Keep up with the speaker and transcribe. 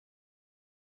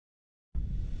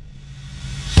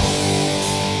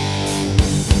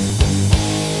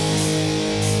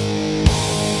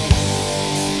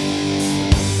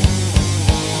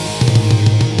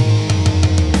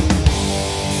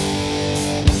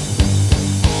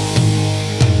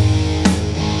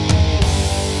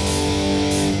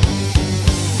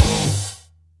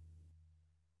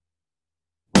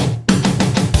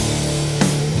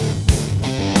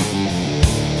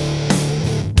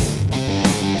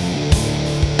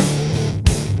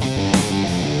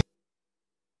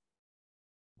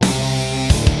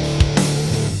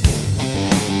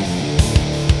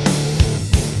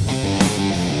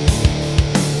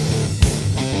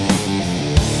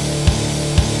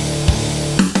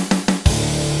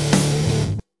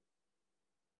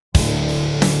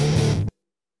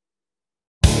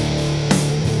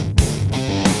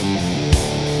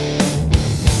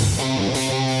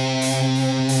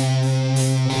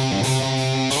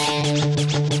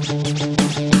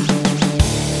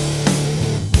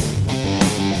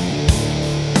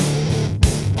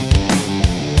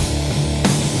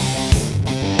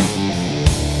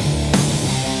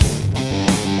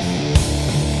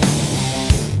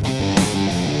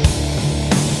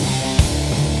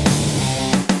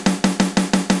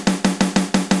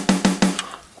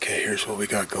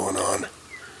got going on.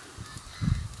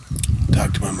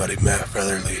 Talked to my buddy Matt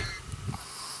Featherly,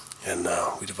 and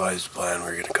we devised a plan. We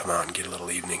were going to come out and get a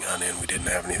little evening hunt in. We didn't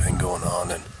have anything going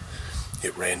on, and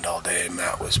it rained all day.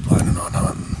 Matt was planning on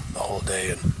hunting the whole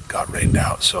day and got rained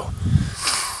out, so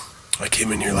I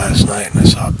came in here last night and I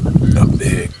saw a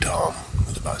big tom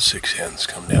with about 6 hens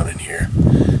come down in here,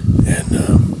 and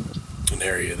an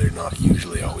area they're not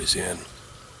usually always in.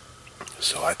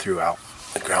 So I threw out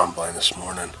the ground blind this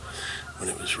morning when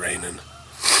it was raining,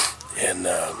 and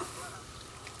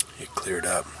it cleared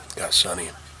up, got sunny,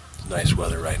 nice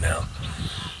weather right now.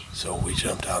 So we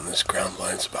jumped out in this ground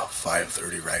blind. It's about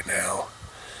 5:30 right now.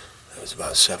 It was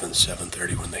about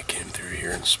 7:30 when they came through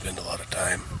here and spent a lot of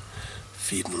time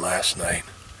feeding last night.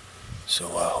 So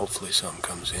hopefully something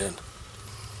comes in.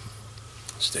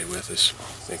 Stay with us. I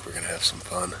think we're going to have some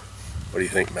fun. What do you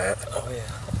think, Matt? Oh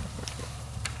yeah.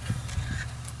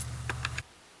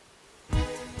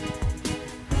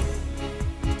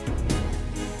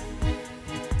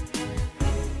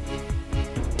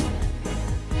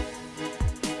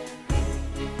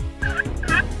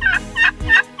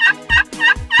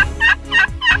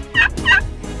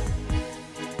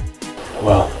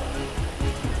 Well,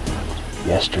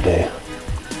 yesterday,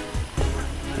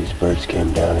 these birds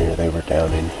came down here. They were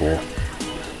down in here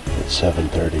at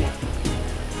 7:30,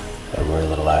 and we're a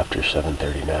little after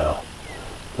 7:30 now.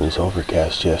 It was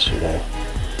overcast yesterday,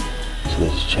 so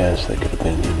there's a chance they could have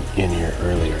been in here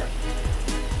earlier,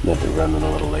 and that they're running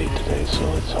a little late today, so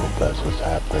let's hope that's what's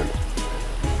happening.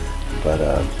 But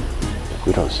if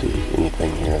we don't see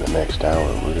anything here in the next hour,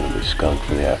 we're going to be skunked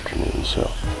for the afternoon, so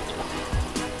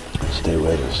stay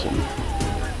with us and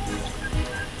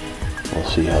we'll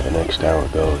see how the next hour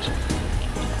goes.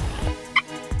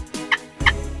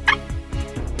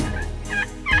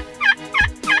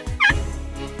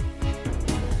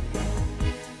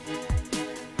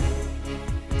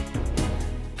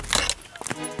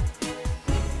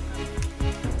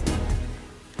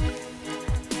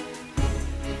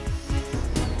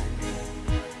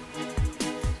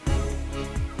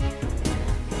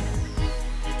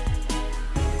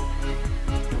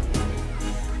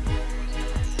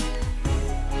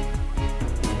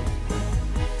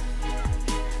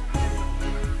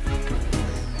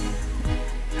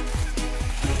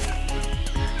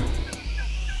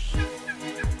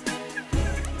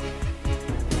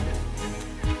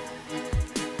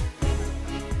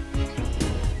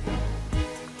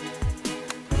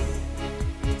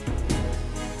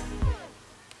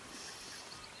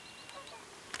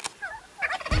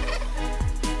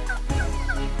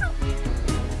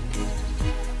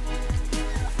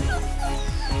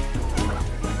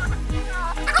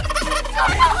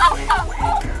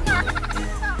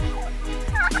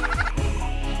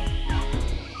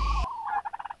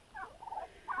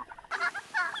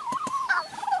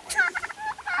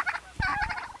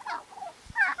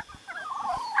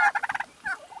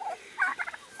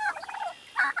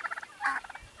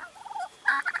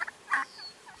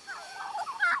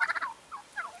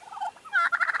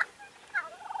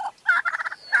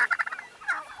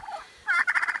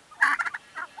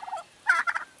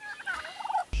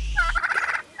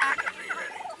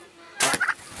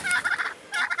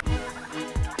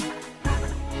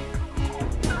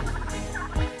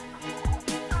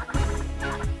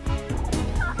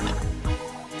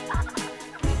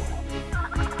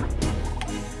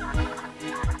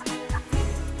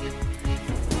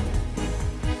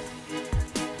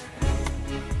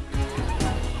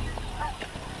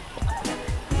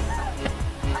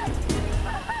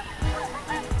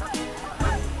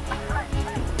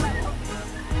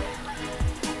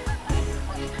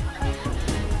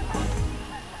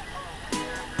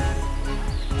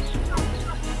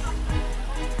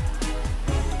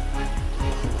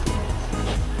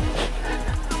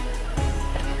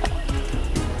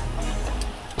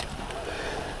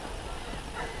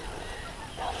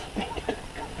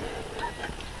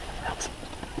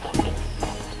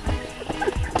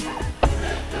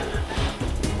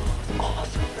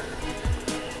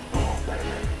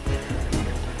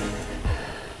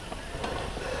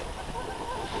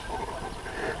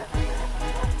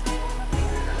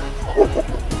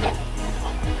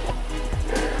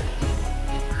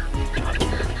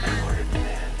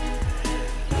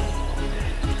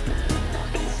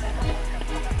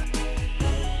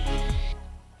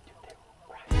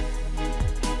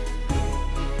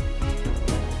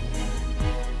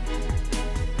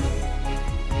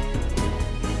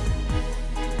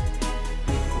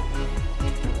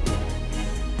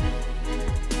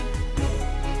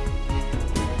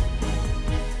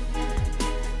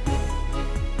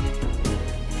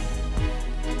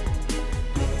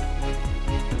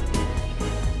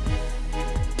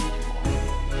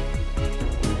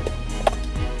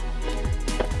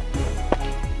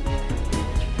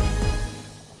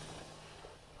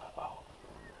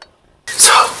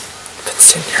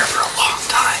 sitting here for a long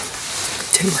time.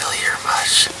 Didn't really hear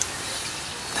much.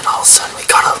 Then all of a sudden we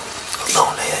got a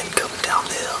lone hen coming down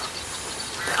the hill.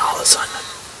 Then all of a sudden a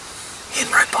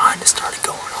hen right behind us started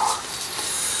going on.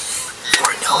 Before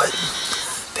we know it,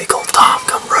 big old Tom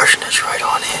come rushing us right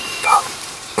on in. About,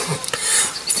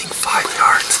 we think 5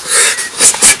 yards.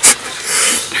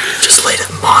 Just laid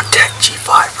a Montec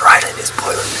G5 right in his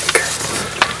Boilermaker.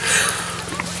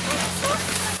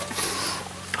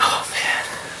 Oh man.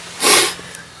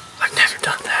 I've never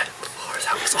done that before.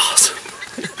 That was awesome.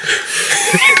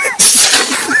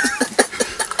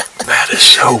 Matt is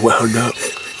so wound up.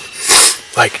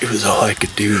 Like, it was all I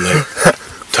could do, like,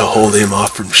 to hold him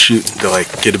off from shooting, to,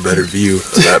 like, get a better view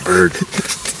of that bird.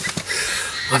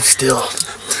 I'm still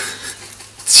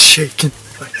shaking.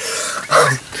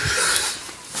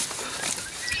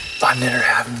 I've never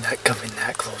had that coming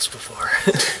that close before.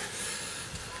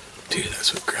 Dude,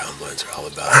 that's what ground blinds are all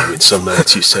about. I mean, some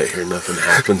nights you sit here, nothing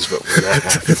happens, but when that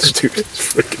happens, dude,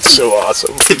 it's freaking so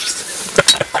awesome.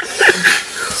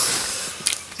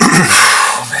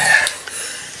 Oh, man.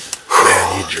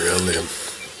 Man, you drilled him.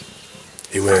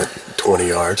 He went 20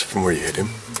 yards from where you hit him.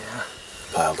 Yeah.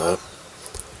 Piled up.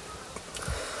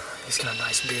 He's got a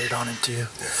nice beard on him, too. Yeah,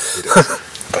 he does.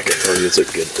 Like I told you, it's a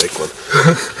good thick one.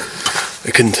 I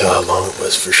couldn't tell how long it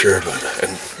was for sure,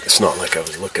 and it's not like I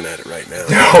was looking at it right now.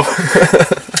 No.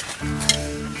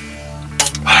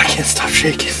 I can't stop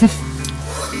shaking.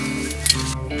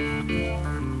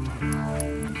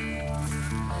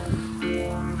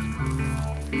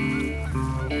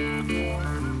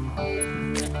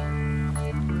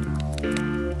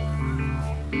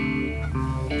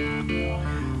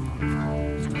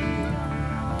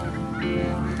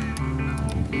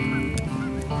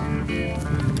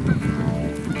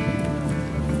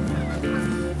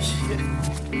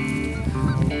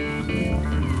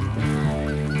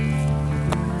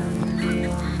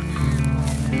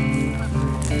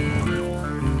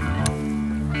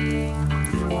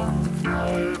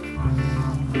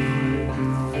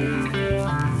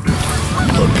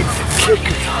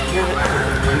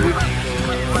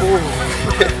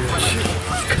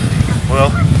 Well,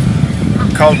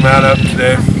 called Matt up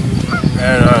today,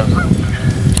 and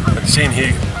I'd seen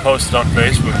he posted on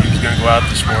Facebook he was going to go out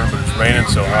this morning, but it's raining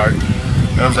so hard.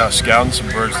 I was out scouting some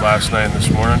birds last night and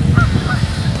this morning.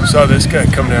 Saw this guy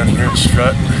come down here and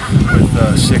strutting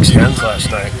with 6 hens last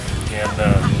night,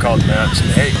 and called Matt and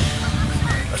said, "Hey,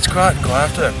 let's go out and go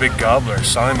after that big gobbler."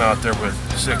 Saw him out there with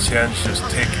 6 hens just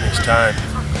taking his time.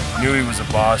 Knew he was a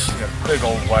boss. He got a big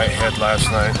old white head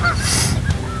last night.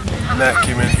 Matt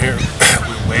came in here,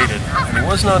 we waited, and he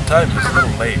wasn't on time, he was a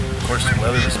little late. Of course the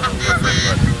weather was a little different,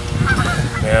 but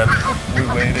man, we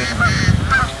waited.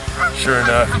 Sure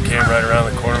enough, he came right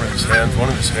around the corner with his hens. One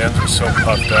of his hens was so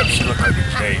puffed up, she looked like a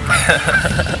jake.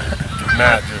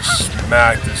 Matt just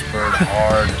smacked this bird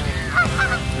hard.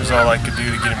 It was all I could do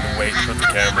to get him to wait and put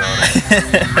the camera on it.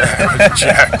 It was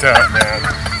jacked up, man.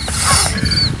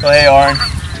 Well, hey, Oren.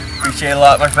 Appreciate it a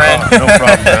lot, my friend. Oh, no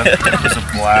problem, man. It was a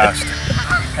blast.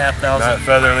 $5,000. Matt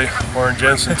Featherly, Oren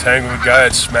Jensen, Tanglewood guy,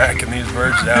 smacking these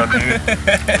birds down, dude.